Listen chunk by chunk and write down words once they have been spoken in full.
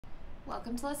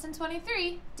Welcome to Lesson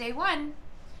 23, Day 1.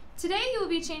 Today you will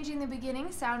be changing the beginning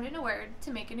sound in a word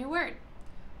to make a new word.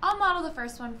 I'll model the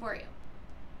first one for you.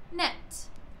 Net.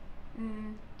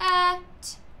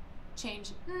 At.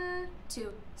 Change n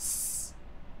to s.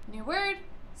 New word,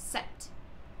 set.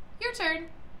 Your turn.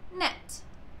 Net.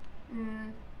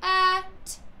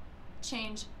 At.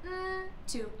 Change n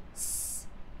to s.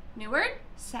 New word,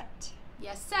 set.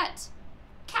 yes, set.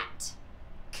 Cat.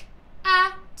 K,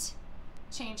 at.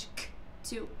 Change k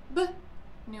to b.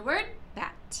 New word,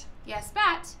 Bat. yes,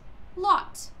 bat.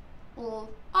 Lot.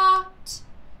 Ot.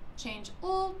 Change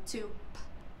to p.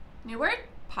 New word,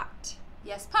 Pot.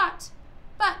 yes, pot.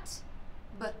 But.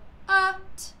 But.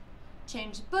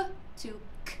 Change b to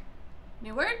k.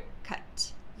 New word,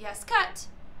 Cut. yes, cut.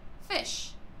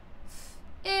 Fish.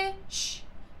 Ish.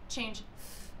 Change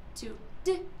f to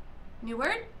d. New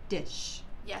word, Dish.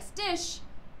 yes, dish.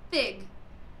 Big.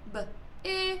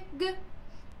 Big.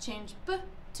 Change b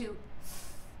to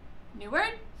f. New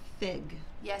word, Fig.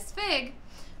 yes, fig.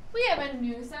 We have a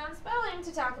new sound spelling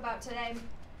to talk about today.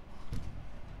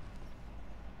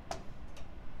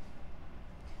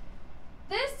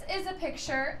 This is a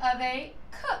picture of a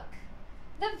cook.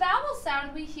 The vowel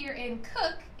sound we hear in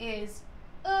cook is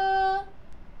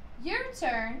Your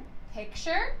turn.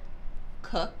 Picture,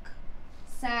 Cook.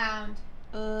 sound.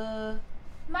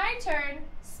 My turn.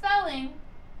 Spelling,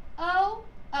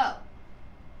 O-O.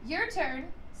 Your turn.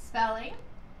 Spelling.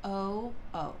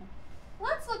 O-O.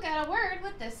 Let's look at a word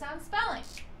with this sound spelling.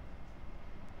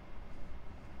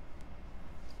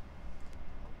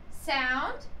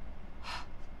 Sound.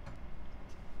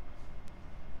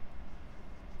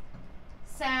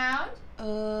 Sound.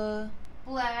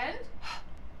 Blend.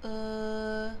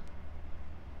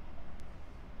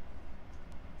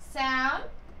 Sound.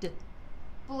 D.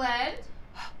 Blend.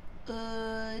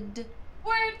 D.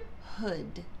 Word.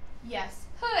 Hood. Yes,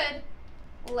 hood.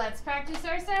 Let's practice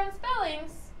our sound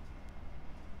spellings.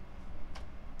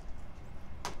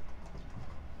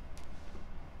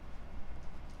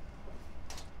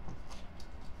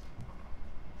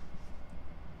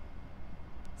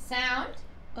 Sound.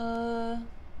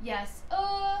 Yes,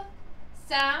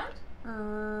 sound.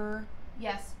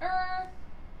 Yes,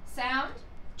 sound.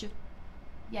 J.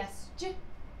 Yes, j.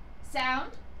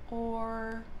 Sound.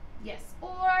 Or. Yes,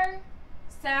 or.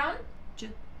 Sound. J.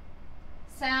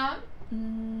 Sound.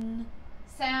 N.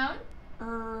 Sound.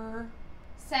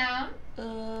 Sound.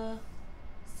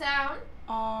 Sound.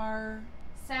 R.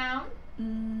 Sound.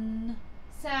 N.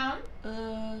 Sound.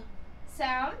 Sound.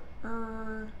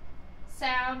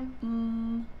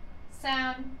 Sound.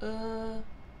 Sound.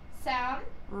 Sound.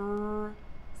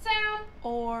 Sound.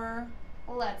 Or.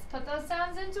 Let's put those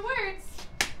sounds into words.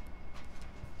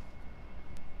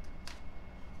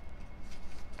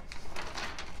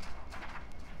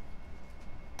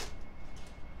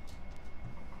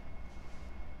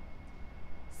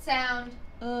 Sound.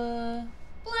 Blend.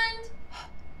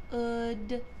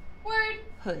 Ud. Word.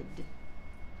 Hood.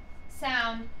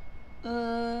 Sound.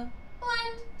 Blend.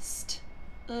 St.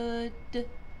 Ud.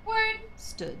 Word.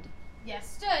 Stood.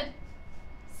 Yes, stood.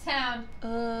 Sound.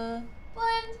 Blend.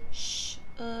 Sh.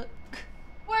 Word.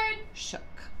 Shook.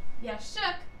 Yes,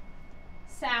 shook.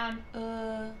 Sound.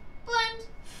 Blend.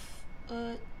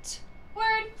 Foot.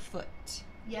 Word. Foot.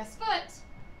 Yes, foot.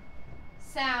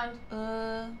 Sound.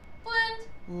 Blend.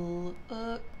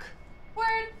 Look.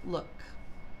 Word. Look.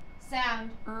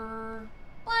 Sound. Blend.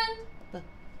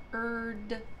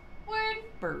 Bird. Word.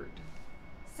 Bird.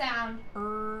 Sound.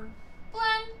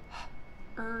 Blend.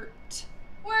 Ert.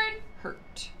 Word.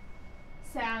 Hurt.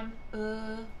 Sound.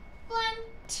 Blend.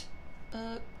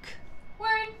 Took.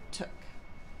 Word. Took.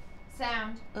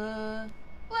 Sound. Blend.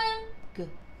 Good.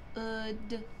 Word.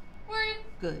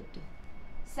 Good.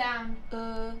 Sound.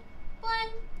 Blend.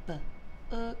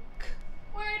 Book.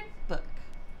 Word. Book.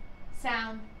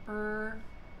 Sound. Blend.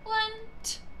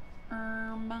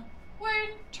 Word.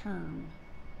 Term.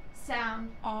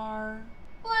 Sound.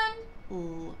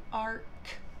 Blend. Ark.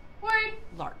 Word.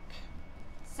 Lark.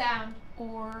 Sound.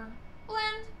 Or.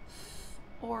 Blend.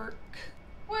 Orc.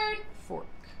 Word. Fork.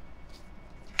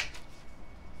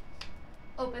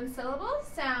 Open syllable.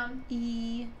 Sound.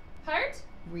 E. Heart.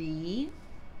 Re.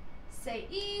 Say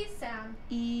E. Sound.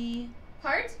 E.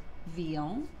 Heart.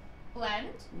 Veal. Blend.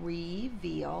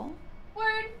 Reveal.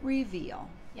 Word. Reveal.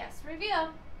 Yes, reveal.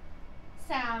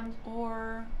 Sound.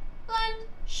 Or. Blend.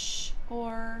 Sh.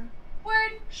 Or.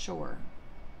 Word. Shore.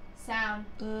 Sound.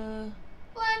 Blend.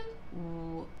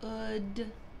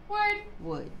 Wood. Word.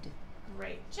 Wood.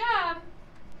 Great job.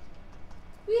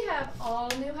 We have all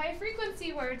new high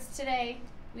frequency words today.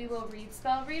 We will read,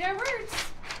 spell, read our words.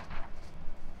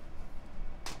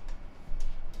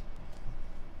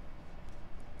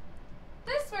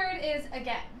 is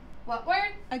again. What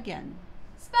word? Again.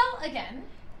 Spell again.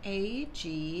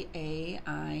 A-G-A-I-N.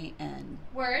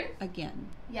 Word? Again.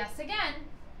 Yes, again.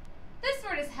 This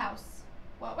word is house.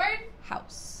 What word?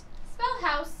 House. Spell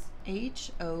house.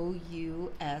 H-O-U-S-E.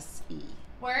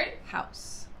 Word?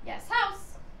 House. Yes,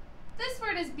 house. This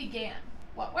word is began.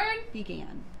 What word?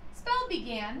 Began. Spell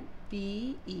began.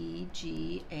 B-E-G-A-N.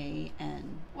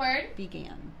 Word?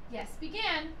 Began. Yes,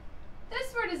 began.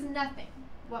 This word is nothing.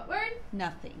 What word?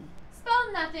 Nothing.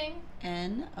 Spell nothing.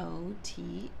 N-O-T-H-I-N-G.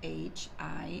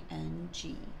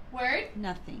 Word?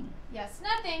 Nothing. Yes,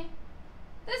 nothing.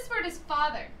 This word is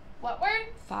father. What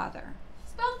word? Father.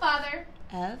 Spell father.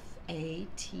 F-A-T-H-E-R.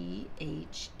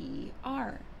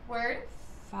 Word?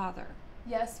 Father.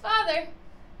 Yes, father.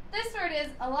 This word is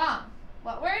along.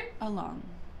 What word? Along.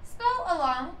 Spell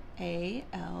along.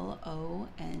 A-L-O-N-G.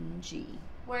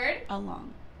 Word?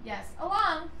 Along. Yes,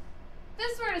 along.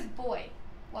 This word is boy.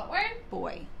 What word?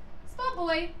 Boy. Spell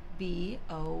boy.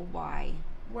 B-O-Y.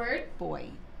 Word?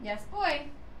 Boy. Yes, boy.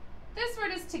 This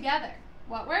word is together.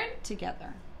 What word?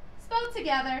 Together. Spell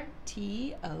together.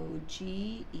 T-O-G-E-T-H-E-R.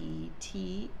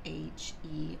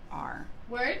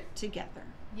 Word? Together.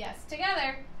 Yes,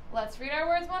 together. Let's read our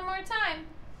words one more time.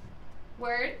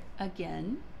 Word?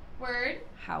 Again. Word?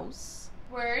 House.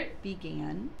 Word?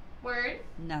 Began. Word?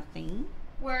 Nothing.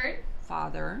 Word?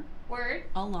 Father. Word?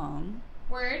 Along.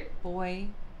 Word? Boy.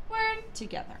 Word?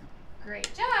 Together.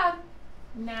 Great job!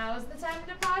 Now is the time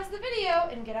to pause the video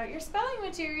and get out your spelling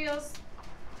materials.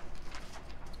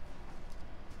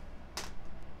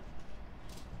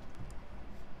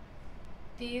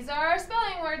 These are our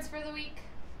spelling words for the week.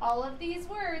 All of these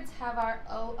words have our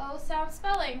O-O sound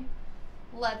spelling.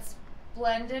 Let's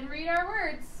blend and read our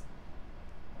words.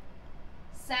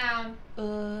 Sound.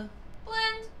 Blend.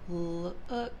 Look.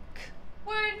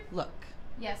 Word. Look.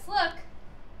 Yes, look.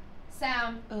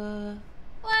 Sound. Blend.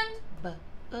 Book.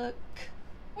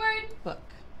 Word.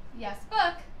 Book. Yes,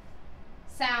 book.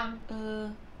 Sound.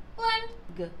 Blend.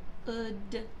 Good.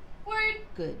 Word.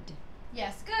 Good.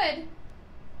 Yes, good.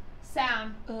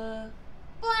 Sound. Blend.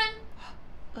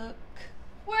 Hook.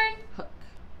 Word. Hook.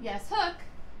 Yes, hook.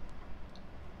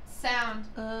 Sound.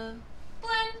 Blend.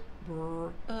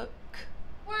 Brook.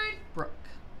 Word. Brook.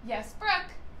 Yes,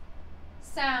 brook.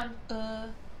 Sound.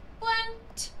 Blend.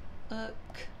 Took.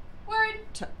 Word.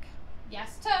 Took.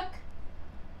 Yes, took.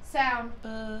 Sound.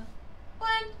 Blend.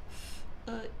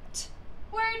 Foot.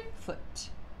 Word. Foot.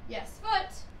 Yes,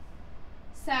 foot.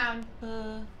 Sound.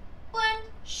 Blend.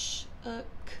 Shook.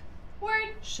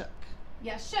 Word. Shook.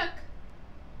 Yes, shook.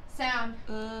 Sound.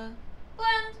 Blend.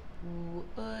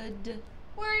 Wood.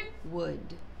 Word.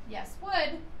 Wood. Yes,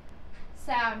 wood.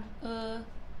 Sound. Blend.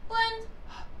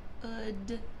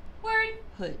 Hood. Word.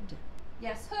 Hood.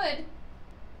 Yes, hood.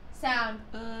 Sound.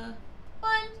 Blend.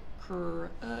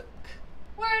 Crook.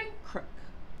 Word. Crook.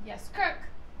 Yes, crook.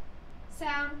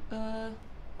 Sound. Blend.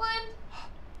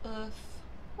 Hoof.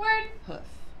 Word. Hoof.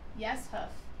 Yes, hoof.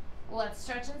 Let's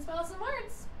stretch and spell some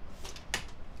words.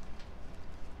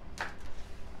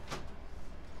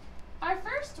 Our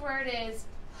first word is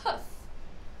hoof.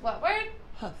 What word?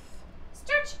 Hoof.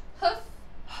 Stretch, hoof.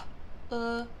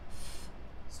 Hoof.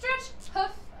 Stretch,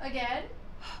 hoof again.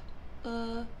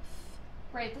 Hoof.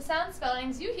 Write the sound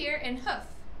spellings you hear in hoof.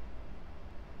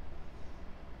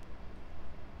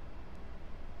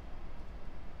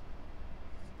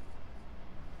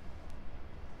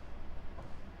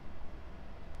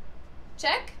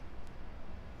 Check.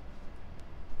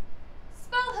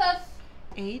 Spell hoof.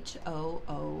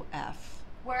 H-O-O-F.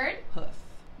 Word? Hoof.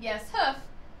 Yes, hoof.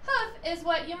 Hoof is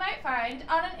what you might find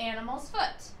on an animal's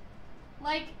foot,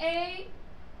 like a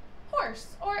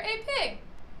horse or a pig.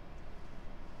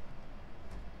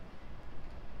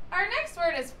 Our next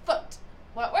word is foot.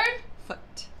 What word?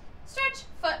 Foot. Stretch,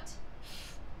 foot.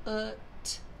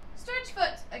 Foot. Stretch,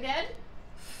 foot again.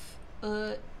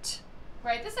 Foot.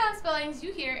 Write the sound spellings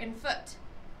you hear in foot.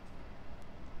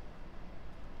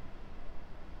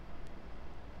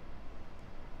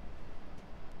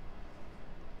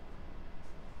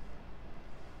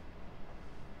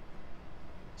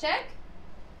 Check.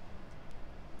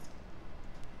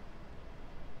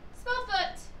 Spell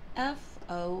foot.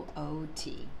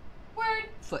 F-O-O-T. Word.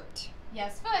 Foot.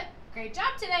 Yes, foot. Great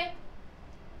job today.